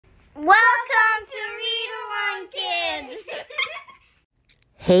Welcome to Read Along Kids!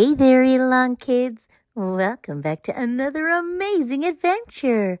 Hey there, Read Along Kids! Welcome back to another amazing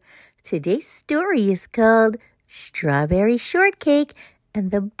adventure. Today's story is called Strawberry Shortcake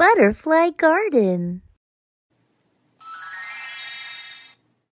and the Butterfly Garden.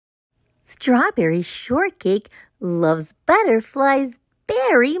 Strawberry Shortcake loves butterflies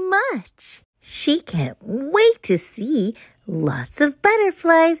very much. She can't wait to see lots of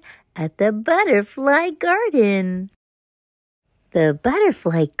butterflies at the Butterfly Garden. The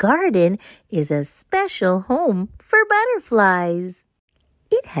Butterfly Garden is a special home for butterflies.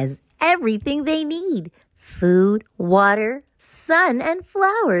 It has everything they need: food, water, sun, and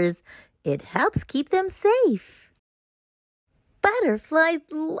flowers. It helps keep them safe. Butterflies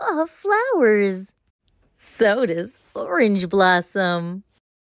love flowers. So does Orange Blossom.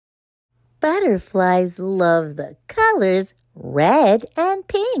 Butterflies love the colors red and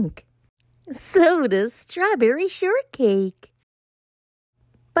pink. So does Strawberry Shortcake.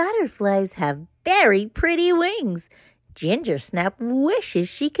 Butterflies have very pretty wings. Ginger Snap wishes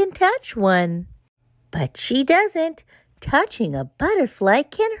she can touch one. But she doesn't. Touching a butterfly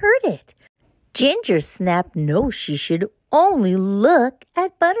can hurt it. Ginger Snap knows she should only look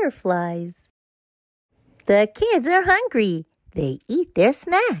at butterflies. The kids are hungry. They eat their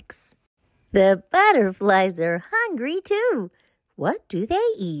snacks. The butterflies are hungry too. What do they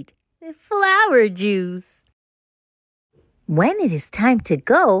eat? Flower juice. When it is time to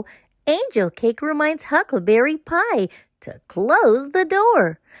go, Angel Cake reminds Huckleberry Pie to close the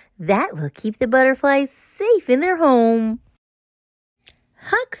door. That will keep the butterflies safe in their home.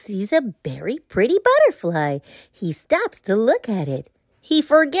 Huck sees a very pretty butterfly. He stops to look at it. He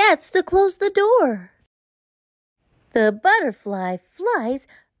forgets to close the door. The butterfly flies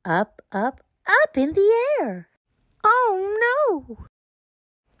up, up, up in the air. Oh no!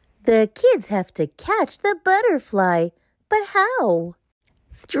 The kids have to catch the butterfly. But how?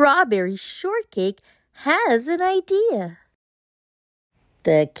 Strawberry Shortcake has an idea.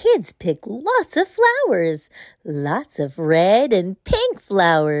 The kids pick lots of flowers, lots of red and pink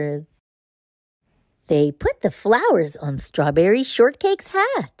flowers. They put the flowers on Strawberry Shortcake's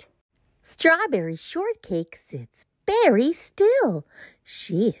hat. Strawberry Shortcake sits very still.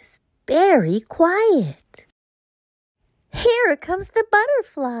 She is very quiet. Here comes the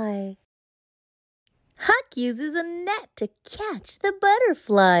butterfly. Huck uses a net to catch the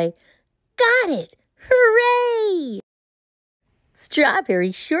butterfly. Got it! Hooray!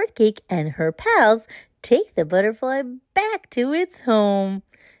 Strawberry Shortcake and her pals take the butterfly back to its home.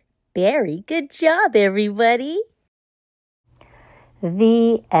 Very good job, everybody.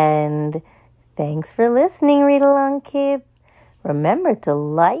 The end. Thanks for listening, Read Along Kids. Remember to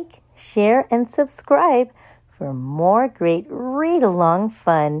like, share, and subscribe for more great read-along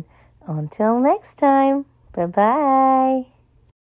fun. Until next time, bye-bye.